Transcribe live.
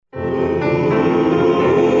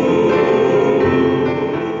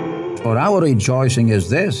our rejoicing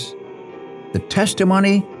is this, the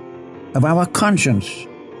testimony of our conscience,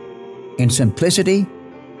 in simplicity,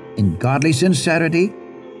 in godly sincerity,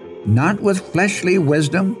 not with fleshly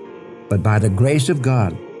wisdom, but by the grace of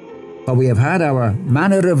God. For we have had our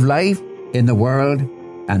manner of life in the world,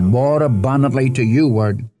 and more abundantly to you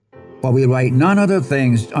ward. For we write none other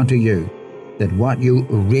things unto you, than what you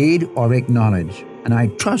read or acknowledge, and I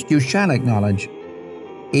trust you shall acknowledge,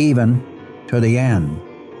 even to the end.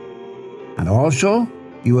 And also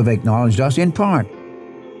you have acknowledged us in part,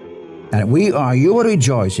 that we are your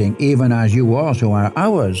rejoicing, even as you also are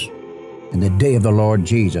ours, in the day of the Lord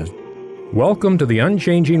Jesus. Welcome to the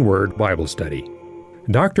Unchanging Word Bible Study.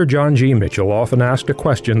 Dr. John G. Mitchell often asked a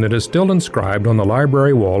question that is still inscribed on the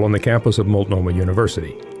library wall on the campus of Multnomah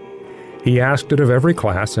University. He asked it of every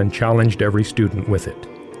class and challenged every student with it.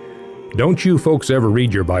 Don't you folks ever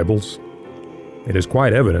read your Bibles? It is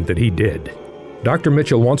quite evident that he did. Dr.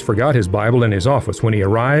 Mitchell once forgot his Bible in his office when he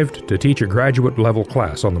arrived to teach a graduate-level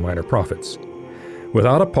class on the Minor Prophets.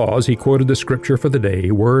 Without a pause, he quoted the scripture for the day,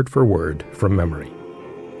 word for word, from memory.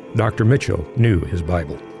 Dr. Mitchell knew his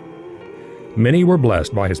Bible. Many were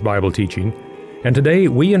blessed by his Bible teaching, and today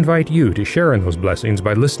we invite you to share in those blessings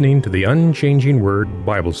by listening to the Unchanging Word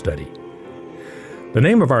Bible Study. The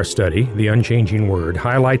name of our study, The Unchanging Word,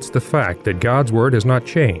 highlights the fact that God's Word has not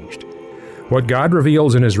changed. What God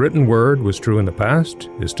reveals in His written Word was true in the past,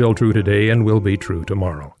 is still true today, and will be true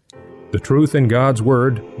tomorrow. The truth in God's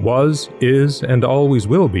Word was, is, and always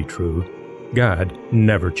will be true. God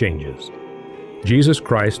never changes. Jesus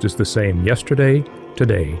Christ is the same yesterday,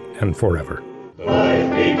 today, and forever. Life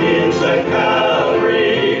begins at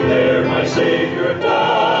Calvary, there my Savior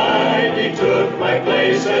died. He took my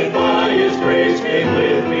place and by His grace came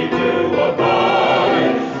with me to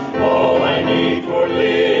abide. All I need for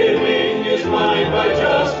living is mine by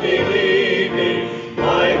just believing.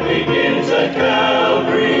 Life begins at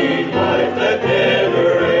Calvary, life that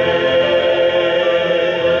never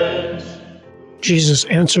ends. Jesus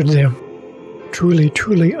answered them, "Truly,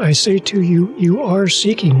 truly, I say to you, you are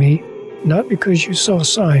seeking me, not because you saw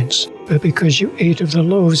signs, but because you ate of the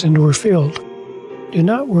loaves and were filled. Do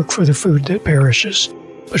not work for the food that perishes,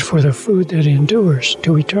 but for the food that endures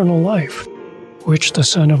to eternal life, which the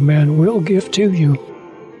Son of Man will give to you.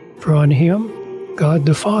 For on him God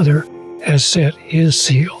the Father has set his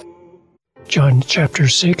seal." John chapter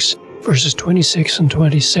 6, verses 26 and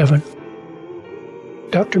 27.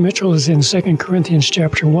 Dr. Mitchell is in 2 Corinthians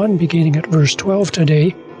chapter 1, beginning at verse 12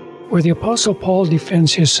 today, where the Apostle Paul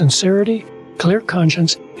defends his sincerity, clear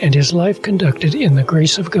conscience, and his life conducted in the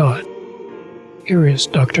grace of God. Here is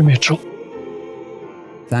Dr. Mitchell.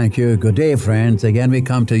 Thank you. Good day, friends. Again, we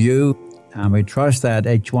come to you, and we trust that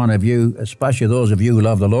each one of you, especially those of you who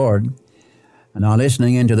love the Lord, and are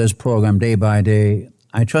listening into this program day by day,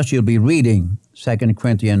 I trust you'll be reading 2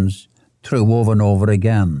 Corinthians through over and over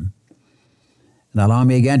again. And allow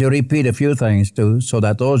me again to repeat a few things too, so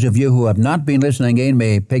that those of you who have not been listening in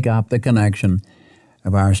may pick up the connection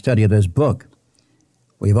of our study of this book.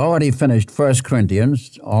 We've already finished 1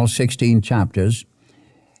 Corinthians, all 16 chapters,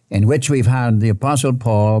 in which we've had the Apostle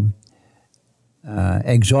Paul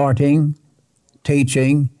exhorting,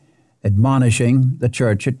 teaching, admonishing the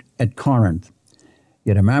church at Corinth.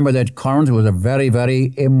 You remember that Corinth was a very,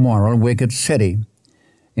 very immoral, wicked city.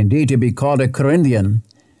 Indeed, to be called a Corinthian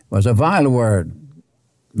was a vile word.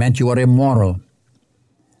 Meant you were immoral.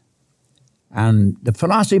 And the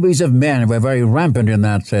philosophies of men were very rampant in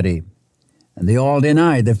that city. And they all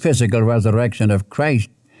denied the physical resurrection of Christ.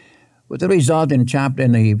 With the result in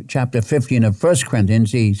chapter 15 of 1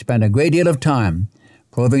 Corinthians, he spent a great deal of time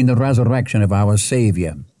proving the resurrection of our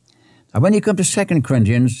Savior. Now when you come to 2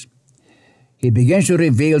 Corinthians, he begins to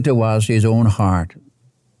reveal to us his own heart.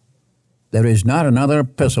 There is not another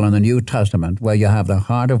epistle in the New Testament where you have the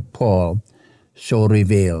heart of Paul so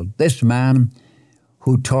revealed. This man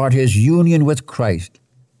who taught his union with Christ.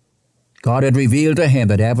 God had revealed to him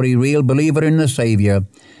that every real believer in the Savior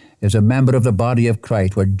is a member of the body of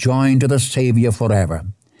Christ. We're joined to the Savior forever,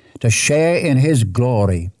 to share in his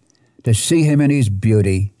glory, to see him in his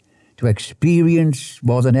beauty, to experience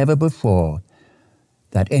more than ever before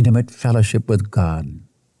that intimate fellowship with God.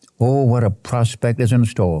 Oh, what a prospect is in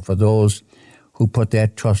store for those who put their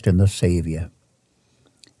trust in the Savior.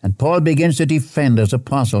 And Paul begins to defend his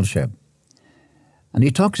apostleship. And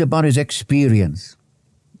he talks about his experience.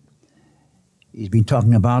 He's been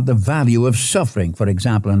talking about the value of suffering, for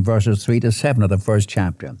example, in verses 3 to 7 of the first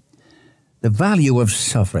chapter. The value of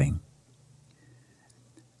suffering.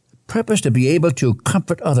 The purpose to be able to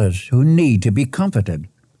comfort others who need to be comforted.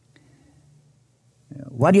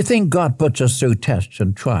 Why do you think God puts us through tests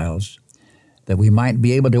and trials? that we might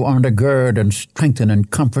be able to undergird and strengthen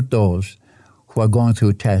and comfort those who are going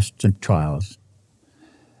through tests and trials.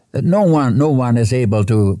 That no one is able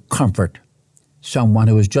to comfort someone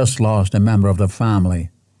who has just lost a member of the family,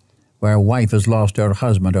 where a wife has lost her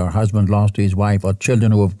husband, or husband lost his wife, or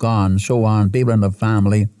children who have gone, so on, people in the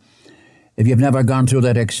family. If you've never gone through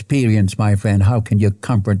that experience, my friend, how can you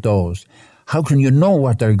comfort those? How can you know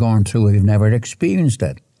what they're going through if you've never experienced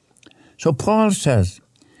it? So Paul says,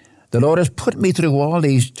 the Lord has put me through all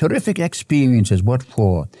these terrific experiences. What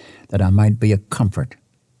for? That I might be a comfort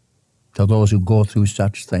to those who go through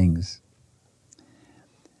such things.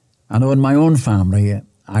 I know in my own family,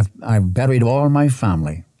 I've buried all my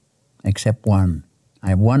family except one. I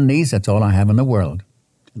have one niece, that's all I have in the world,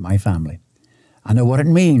 in my family. I know what it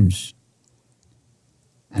means.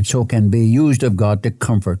 And so can be used of God to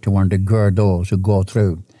comfort, to undergird those who go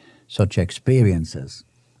through such experiences.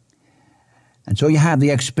 And so you have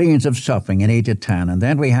the experience of suffering in 8 to 10, and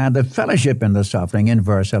then we had the fellowship in the suffering in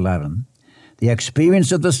verse 11. The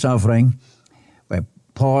experience of the suffering, where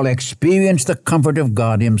Paul experienced the comfort of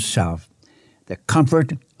God himself, the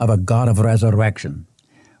comfort of a God of resurrection,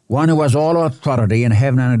 one who has all authority in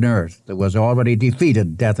heaven and on earth, that was already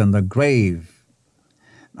defeated death and the grave.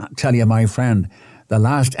 I tell you, my friend, the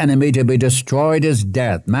last enemy to be destroyed is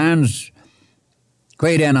death. Man's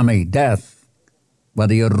great enemy, death.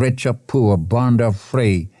 Whether you're rich or poor, bond or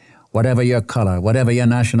free, whatever your color, whatever your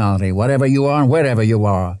nationality, whatever you are and wherever you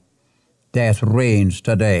are, death reigns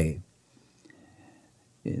today.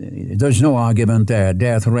 There's no argument there.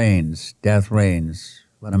 Death reigns. Death reigns.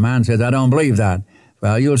 When a man says, I don't believe that,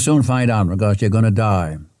 well, you'll soon find out because you're going to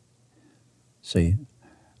die. See,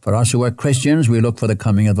 for us who are Christians, we look for the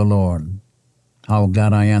coming of the Lord. How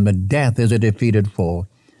glad I am that death is a defeated foe.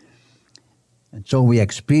 And so we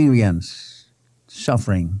experience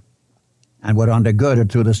suffering, and we're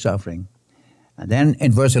undergirded through the suffering. And then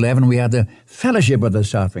in verse 11, we have the fellowship of the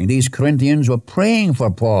suffering. These Corinthians were praying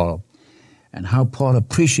for Paul, and how Paul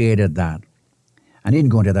appreciated that. I didn't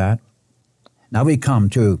go into that. Now we come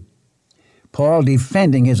to Paul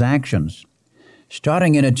defending his actions,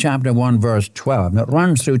 starting in chapter 1, verse 12. And it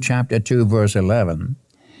runs through chapter 2, verse 11.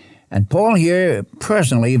 And Paul here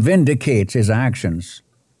personally vindicates his actions.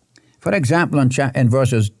 For example, in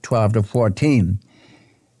verses 12 to 14,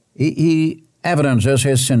 he evidences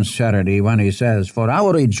his sincerity when he says, for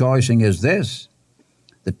our rejoicing is this,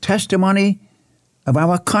 the testimony of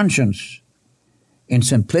our conscience, in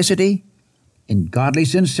simplicity, in godly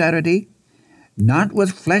sincerity, not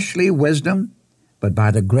with fleshly wisdom, but by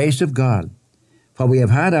the grace of God. For we have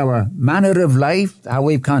had our manner of life, how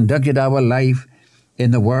we've conducted our life in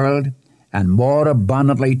the world, and more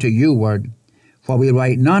abundantly to you ward. For we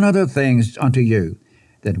write none other things unto you,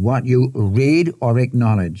 than what you read or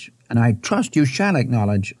acknowledge, and I trust you shall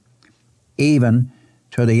acknowledge, even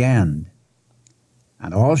to the end.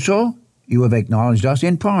 And also you have acknowledged us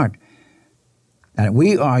in part, that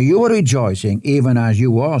we are your rejoicing, even as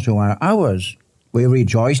you also are ours. We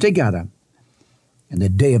rejoice together in the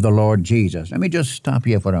day of the Lord Jesus. Let me just stop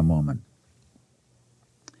here for a moment.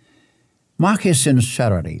 Mark his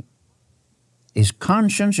sincerity. His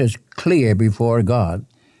conscience is clear before God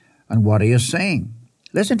on what he is saying.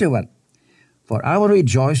 Listen to it. For our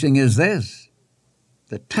rejoicing is this,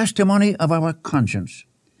 the testimony of our conscience,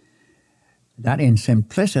 that in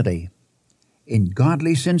simplicity, in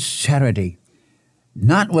godly sincerity,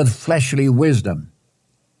 not with fleshly wisdom,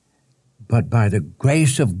 but by the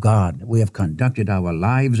grace of God, we have conducted our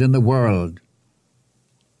lives in the world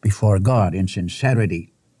before God in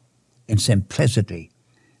sincerity, in simplicity,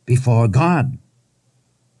 before God,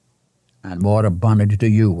 and more abundant to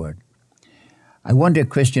you ward. I wonder,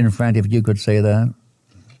 Christian friend, if you could say that.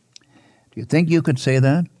 Do you think you could say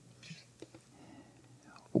that?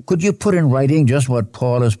 Could you put in writing just what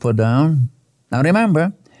Paul has put down? Now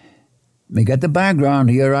remember, let me get the background.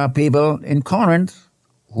 Here are people in Corinth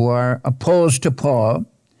who are opposed to Paul.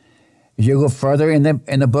 As you go further in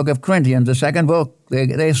the book of Corinthians, the second book,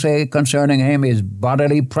 they say concerning him, his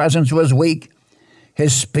bodily presence was weak,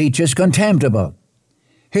 his speech is contemptible.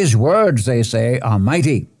 His words, they say, are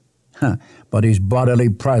mighty, but his bodily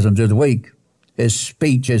presence is weak. His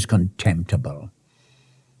speech is contemptible.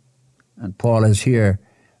 And Paul is here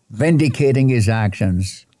vindicating his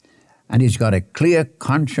actions, and he's got a clear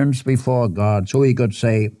conscience before God, so he could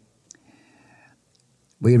say,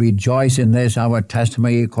 we rejoice in this, our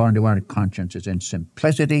testimony according to our consciences, in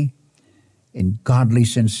simplicity, in godly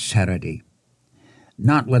sincerity,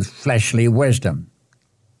 not with fleshly wisdom.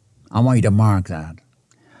 I want you to mark that.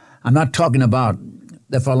 I'm not talking about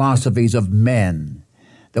the philosophies of men,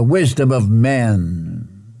 the wisdom of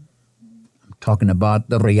men. I'm talking about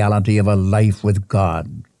the reality of a life with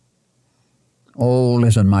God. Oh,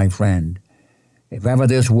 listen, my friend. If ever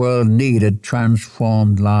this world needed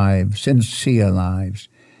transformed lives, sincere lives,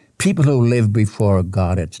 people who live before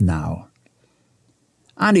God, it's now.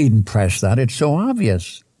 I needn't press that. It's so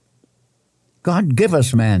obvious. God give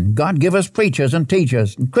us men. God give us preachers and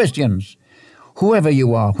teachers and Christians. Whoever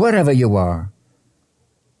you are, wherever you are,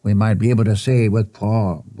 we might be able to say with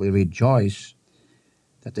Paul, we rejoice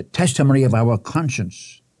that the testimony of our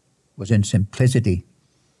conscience was in simplicity,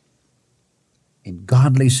 in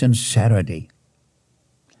godly sincerity,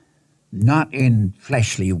 not in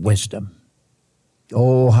fleshly wisdom.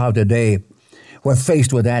 Oh, how today we're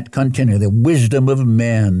faced with that continually, the wisdom of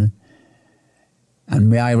men. And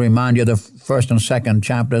may I remind you, the first and second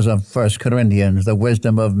chapters of 1 Corinthians, the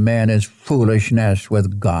wisdom of men is foolishness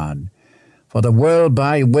with God. For the world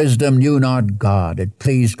by wisdom knew not God. It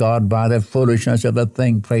pleased God by the foolishness of the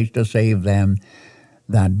thing preached to save them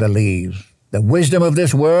that believe. The wisdom of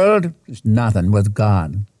this world is nothing with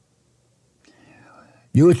God.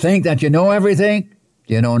 You think that you know everything?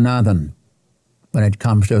 You know nothing when it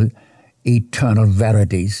comes to eternal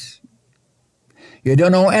verities. You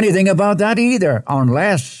don't know anything about that either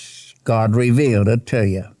unless God revealed it to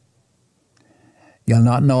you. You'll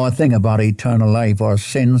not know a thing about eternal life or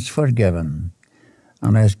sins forgiven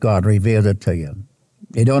unless God reveals it to you.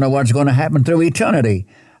 You don't know what's going to happen through eternity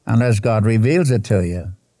unless God reveals it to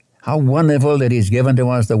you. How wonderful that He's given to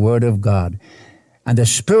us the Word of God and the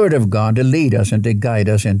Spirit of God to lead us and to guide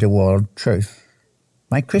us into all truth.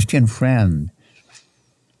 My Christian friend,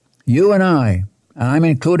 you and I'm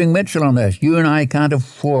including Mitchell on this, you and I can't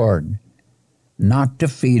afford not to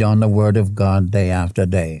feed on the Word of God day after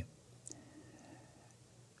day.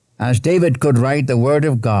 As David could write the Word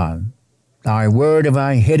of God, Thy word have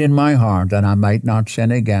I hid in my heart, that I might not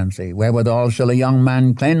sin against Thee. Wherewithal shall a young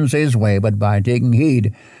man cleanse his way, but by taking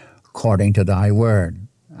heed according to Thy word.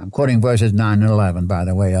 I'm quoting verses 9 and 11, by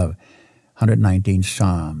the way, of 119th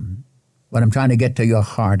Psalm. What I'm trying to get to your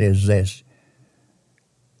heart is this.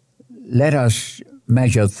 Let us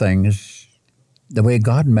measure things the way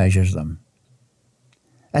God measures them.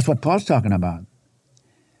 That's what Paul's talking about.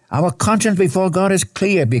 Our conscience before God is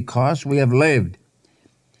clear because we have lived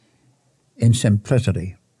in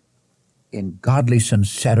simplicity, in godly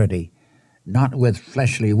sincerity, not with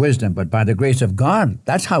fleshly wisdom, but by the grace of God.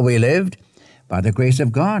 That's how we lived, by the grace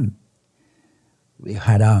of God. We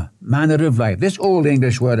had a manner of life. This old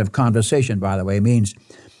English word of conversation, by the way, means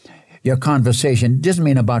your conversation doesn't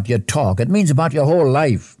mean about your talk. It means about your whole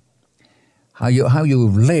life, how you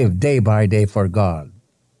live day by day for God.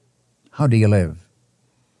 How do you live?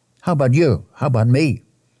 How about you? How about me?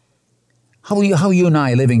 How are you and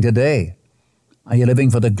I living today? Are you living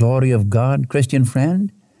for the glory of God, Christian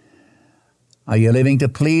friend? Are you living to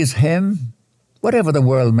please Him? Whatever the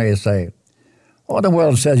world may say. Or the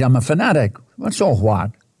world says, I'm a fanatic. Well, so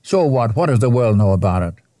what? So what? What does the world know about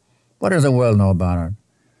it? What does the world know about it?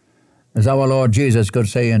 As our Lord Jesus could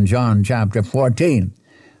say in John chapter 14,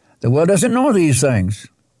 the world doesn't know these things.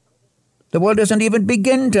 The world doesn't even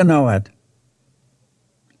begin to know it.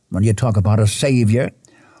 When you talk about a Savior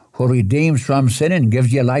who redeems from sin and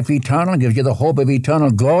gives you life eternal, gives you the hope of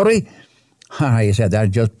eternal glory, he said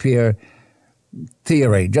that's just pure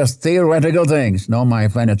theory, just theoretical things. No, my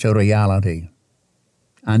friend, it's a reality.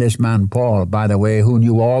 And this man Paul, by the way, who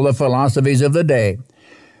knew all the philosophies of the day,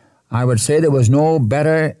 I would say there was no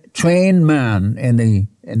better trained man in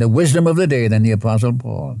the wisdom of the day than the Apostle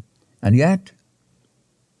Paul. And yet,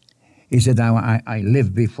 he said, now I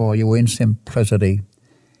live before you in simplicity,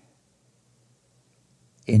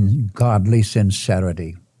 in godly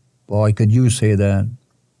sincerity. Boy, could you say that?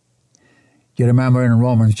 You remember in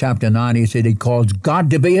Romans chapter 9, he said he calls God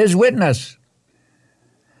to be his witness,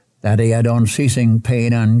 that he had unceasing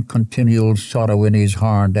pain and continual sorrow in his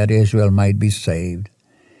heart, that Israel might be saved.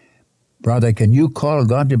 Brother, can you call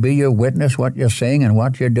God to be your witness, what you're saying and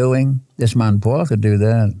what you're doing? This man Paul could do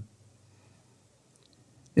that.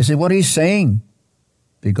 This is what he's saying,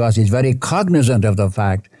 because he's very cognizant of the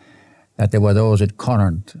fact that there were those at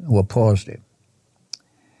Corinth who opposed him.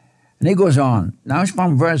 And he goes on. Now it's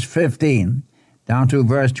from verse 15 down to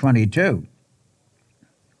verse 22.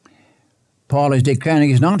 Paul is declaring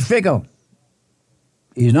he's not fickle.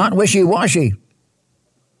 He's not wishy-washy.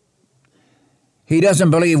 He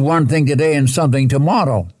doesn't believe one thing today and something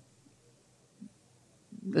tomorrow.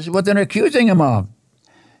 This is what they're accusing him of.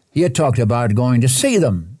 He had talked about going to see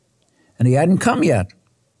them, and he hadn't come yet.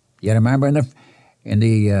 You remember in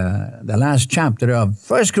the last chapter of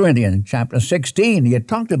 1 Corinthians, chapter 16, he had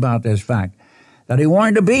talked about this fact, that he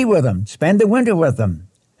wanted to be with them, spend the winter with them,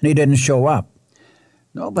 and he didn't show up.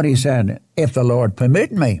 Nobody said, if the Lord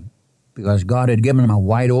permit me, because God had given him a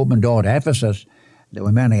wide open door to Ephesus. There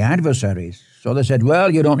were many adversaries. So they said,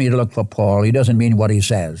 well, you don't need to look for Paul. He doesn't mean what he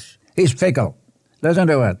says. He's fickle. Listen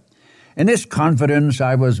to it. In this confidence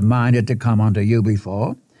I was minded to come unto you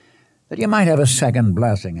before, that you might have a second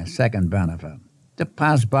blessing, a second benefit, to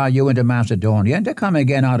pass by you into Macedonia, and to come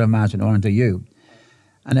again out of Macedonia to you,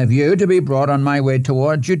 and of you to be brought on my way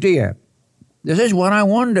toward Judea. This is what I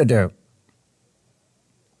wanted to do.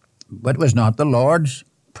 But it was not the Lord's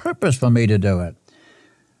purpose for me to do it.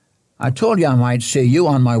 I told you I might see you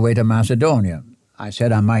on my way to Macedonia. I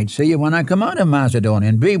said I might see you when I come out of Macedonia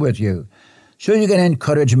and be with you, so you can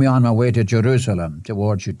encourage me on my way to Jerusalem,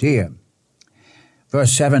 toward Judea.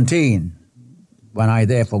 Verse 17, when I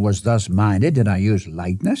therefore was thus minded, did I use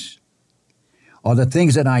lightness? Or the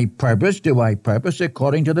things that I purpose, do I purpose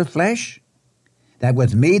according to the flesh? That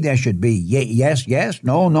with me there should be yes, yes,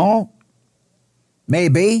 no, no,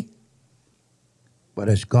 maybe. But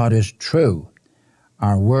as God is true,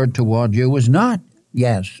 our word toward you was not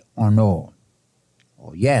yes or no,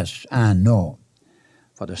 or yes and no.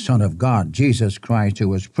 For the Son of God, Jesus Christ, who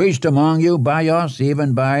was preached among you by us,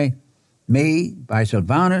 even by me, by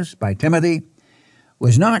Silvanus, by Timothy,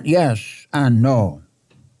 was not yes and no,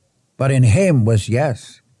 but in him was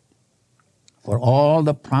yes. For all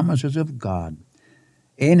the promises of God,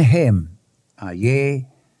 in him are yea,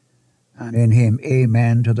 and in him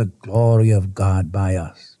amen, to the glory of God by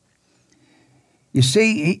us. You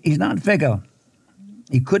see, he's not fickle.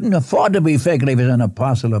 He couldn't afford to be fickle if he was an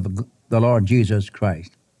apostle of the Lord Jesus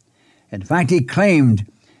Christ. In fact, he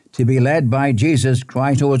claimed to be led by Jesus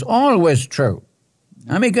Christ, who was always true.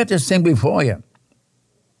 Let me get this thing before you.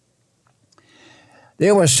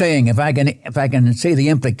 They were saying, if I can see the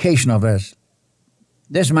implication of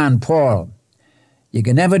this man Paul, you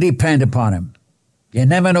can never depend upon him. You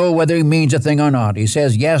never know whether he means a thing or not. He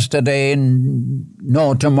says yes today and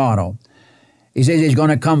no tomorrow. He says he's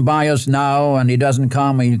going to come by us now, and he doesn't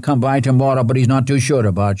come. He'll come by tomorrow, but he's not too sure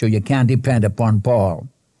about you. You can't depend upon Paul.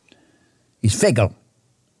 He's fickle.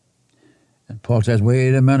 And Paul says,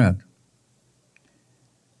 wait a minute.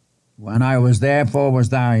 When I was therefore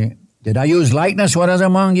did I use lightness when I was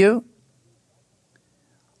among you?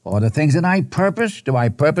 Or the things that I purpose, do I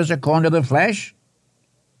purpose according to the flesh?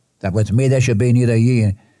 That with me there should be neither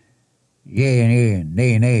yea,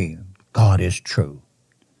 nay. God is true.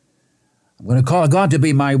 I'm going to call God to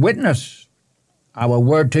be my witness. Our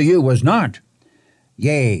word to you was not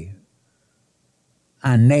yea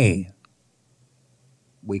and nay.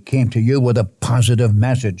 We came to you with a positive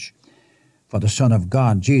message for the Son of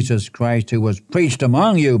God, Jesus Christ, who was preached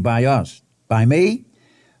among you by us, by me,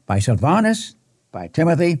 by Silvanus, by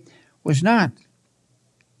Timothy, was not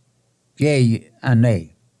yea and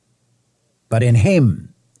nay, but in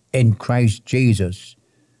him, in Christ Jesus,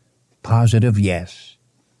 positive yes.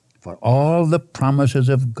 For all the promises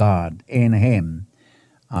of God in him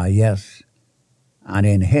are yes, and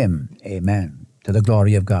in him, amen, to the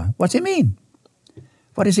glory of God. What's he mean?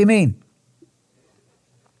 What does he mean?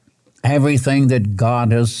 Everything that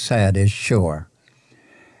God has said is sure.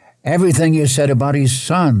 Everything he said about his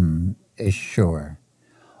Son is sure.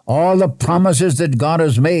 All the promises that God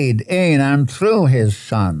has made in and through his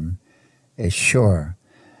Son is sure.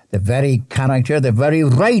 The very character, the very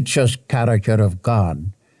righteous character of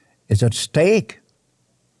God is at stake.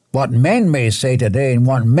 What men may say today and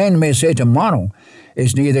what men may say tomorrow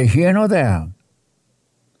is neither here nor there.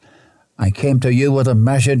 I came to you with a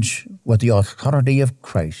message with the authority of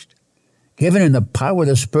Christ, given in the power of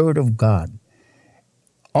the Spirit of God.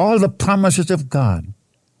 All the promises of God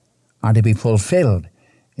are to be fulfilled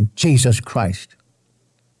in Jesus Christ.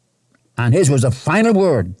 And his was the final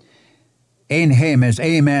word. In him is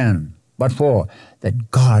amen, but for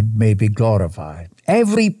that God may be glorified.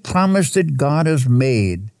 Every promise that God has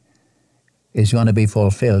made is going to be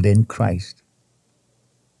fulfilled in Christ.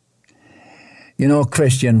 You know,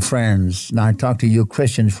 Christian friends, now I talk to you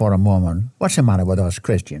Christians for a moment. What's the matter with us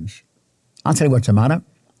Christians? I'll tell you what's the matter.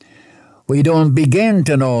 We don't begin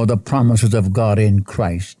to know the promises of God in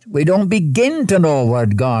Christ. We don't begin to know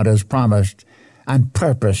what God has promised and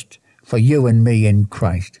purposed for you and me in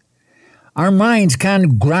Christ. Our minds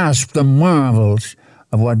can't grasp the marvels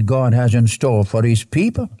of what God has in store for his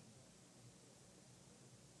people.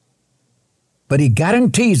 But he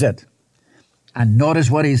guarantees it. And notice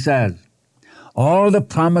what he says. All the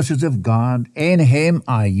promises of God in him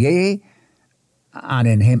are yea, and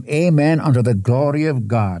in him amen, unto the glory of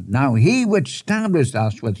God. Now he which established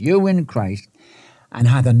us with you in Christ and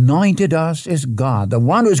hath anointed us is God. The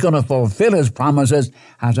one who's going to fulfill his promises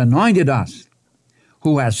has anointed us,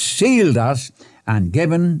 who has sealed us and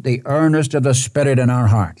given the earnest of the Spirit in our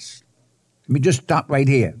hearts. Let me just stop right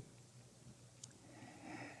here.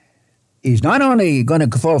 He's not only going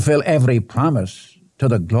to fulfill every promise to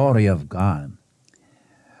the glory of God,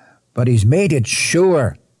 but he's made it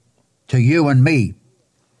sure to you and me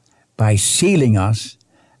by sealing us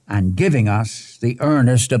and giving us the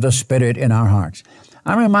earnest of the Spirit in our hearts.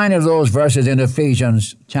 I'm reminded of those verses in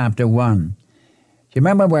Ephesians chapter 1. Do you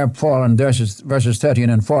remember where Paul in verses 13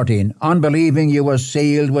 and 14, unbelieving you were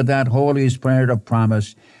sealed with that Holy Spirit of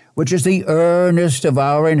promise, which is the earnest of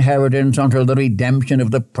our inheritance until the redemption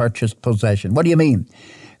of the purchased possession. What do you mean?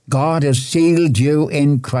 God has sealed you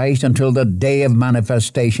in Christ until the day of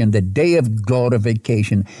manifestation, the day of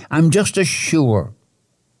glorification. I'm just as sure.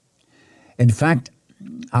 In fact,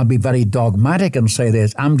 I'll be very dogmatic and say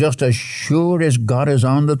this. I'm just as sure as God is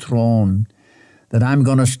on the throne that I'm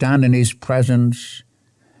going to stand in his presence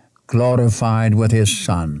glorified with his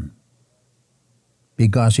Son,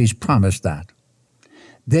 because he's promised that.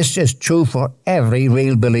 This is true for every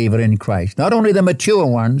real believer in Christ, not only the mature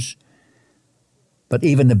ones, but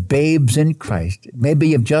even the babes in Christ. Maybe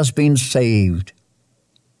you've just been saved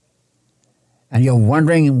and you're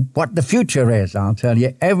wondering what the future is. I'll tell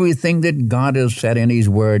you, everything that God has said in his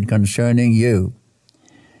word concerning you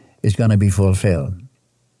is going to be fulfilled.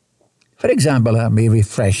 For example, let me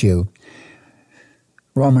refresh you.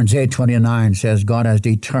 Romans 8:29 says God has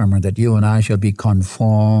determined that you and I shall be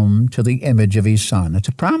conformed to the image of his Son. It's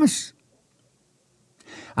a promise.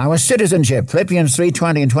 Our citizenship, Philippians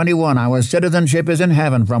 3:20 and 21, our citizenship is in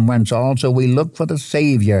heaven, from whence also we look for the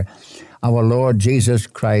Savior, our Lord Jesus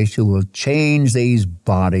Christ, who will change these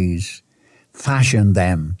bodies, fashion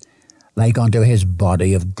them like unto his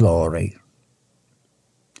body of glory.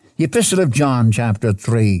 The Epistle of John, chapter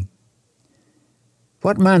 3.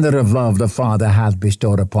 What manner of love the Father hath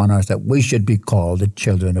bestowed upon us, that we should be called the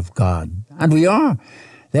children of God. And we are.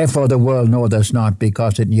 Therefore the world knoweth us not,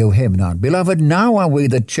 because it knew him not. Beloved, now are we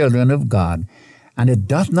the children of God, and it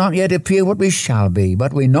doth not yet appear what we shall be.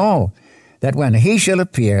 But we know that when he shall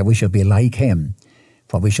appear, we shall be like him,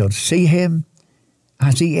 for we shall see him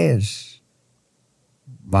as he is.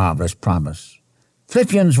 Marvelous promise.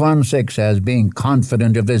 Philippians 1:6 says, being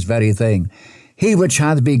confident of this very thing, he which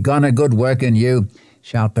hath begun a good work in you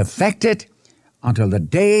shall perfect it until the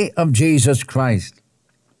day of Jesus Christ.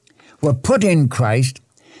 We're put in Christ,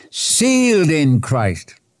 sealed in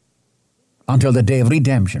Christ, until the day of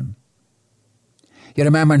redemption. You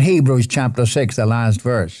remember in Hebrews chapter 6, the last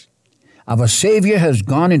verse, our Savior has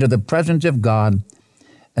gone into the presence of God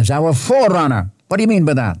as our forerunner. What do you mean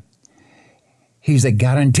by that? He's the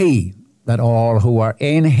guarantee that all who are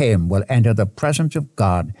in him will enter the presence of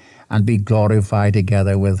God and be glorified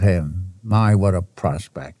together with him. My, what a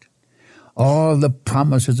prospect. All the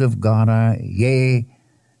promises of God are yea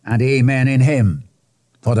and amen in him,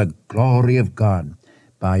 for the glory of God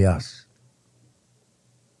by us.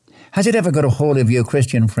 Has it ever got a hold of you,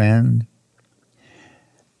 Christian friend?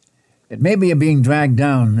 That maybe you're being dragged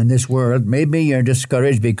down in this world. Maybe you're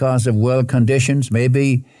discouraged because of world conditions.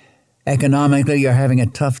 Maybe economically you're having a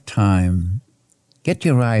tough time. Get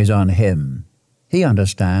your eyes on him. He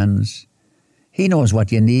understands. He knows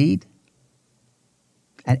what you need.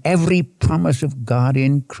 And every promise of God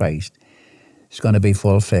in Christ is going to be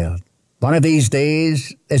fulfilled. One of these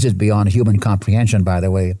days, this is beyond human comprehension, by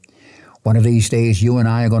the way, one of these days you and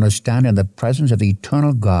I are going to stand in the presence of the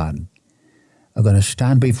eternal God, are going to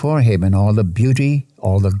stand before him in all the beauty,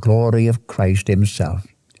 all the glory of Christ himself,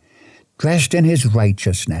 dressed in his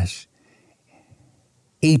righteousness,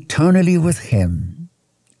 eternally with him,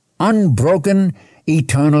 unbroken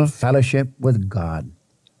eternal fellowship with God.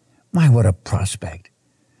 My, what a prospect.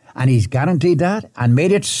 And he's guaranteed that and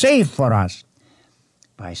made it safe for us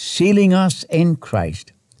by sealing us in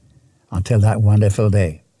Christ until that wonderful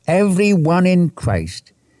day. Everyone in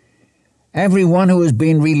Christ, everyone who has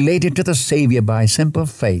been related to the Savior by simple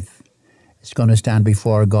faith, is going to stand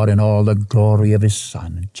before God in all the glory of his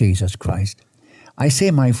Son, Jesus Christ. I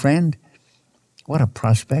say, my friend, what a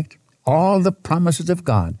prospect. All the promises of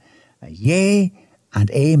God, yea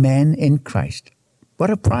and amen in Christ. What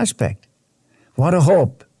a prospect. What a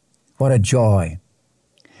hope. What a joy.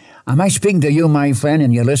 Am I speaking to you, my friend,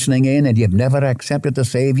 and you're listening in and you've never accepted the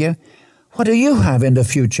Savior? What do you have in the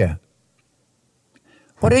future?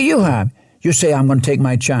 What do you have? You say, I'm going to take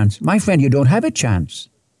my chance. My friend, you don't have a chance.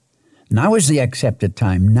 Now is the accepted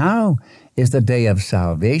time. Now is the day of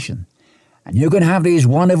salvation. And you're going to have these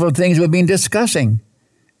wonderful things we've been discussing.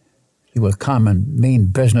 You will come and mean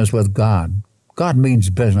business with God. God means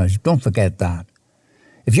business. Don't forget that.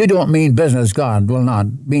 If you don't mean business, God will not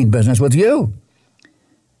mean business with you.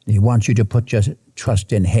 He wants you to put your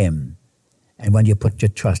trust in him And when you put your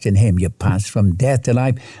trust in Him, you pass from death to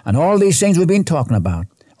life. And all these things we've been talking about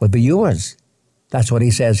will be yours. That's what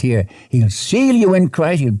He says here. He'll seal you in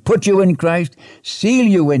Christ. He'll put you in Christ, seal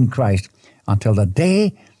you in Christ until the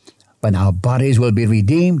day when our bodies will be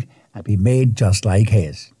redeemed and be made just like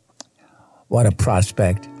His. What a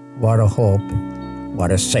prospect, what a hope,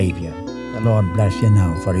 what a Savior. The Lord bless you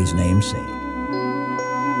now for His name's sake.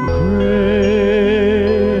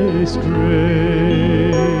 Grace,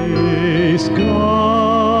 grace,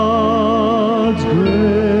 God's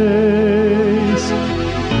grace,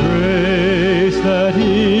 grace that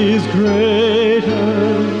is greater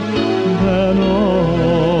than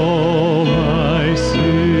all my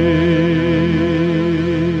sin.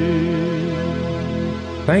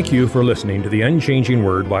 Thank you for listening to the Unchanging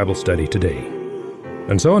Word Bible Study today.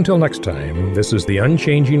 And so until next time, this is the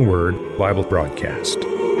Unchanging Word Bible Broadcast.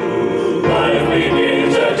 Life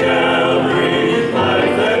begins again.